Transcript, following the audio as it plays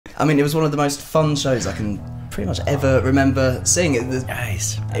I mean, it was one of the most fun shows I can pretty much ever remember seeing.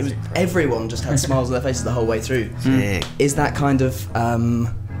 Nice. It was everyone just had smiles on their faces the whole way through. Sick. Is that kind of?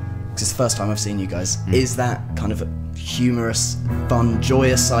 Because it's the first time I've seen you guys. Is that kind of a humorous, fun,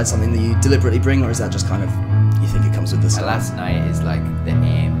 joyous side something that you deliberately bring, or is that just kind of you think it comes with the The style? last night is like the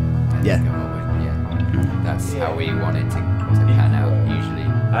aim. I Yeah. think, of what that's how we want it to pan out usually.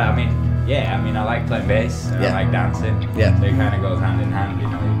 I mean, I like playing bass, and Yeah. I like dancing. Yeah. So it kind of goes hand in hand, you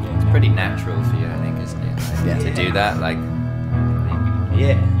know. It's pretty natural for you, I think, isn't it? Like, Yeah. to do that, like.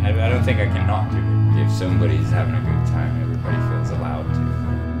 Yeah, I don't think I can not do it if somebody's having a good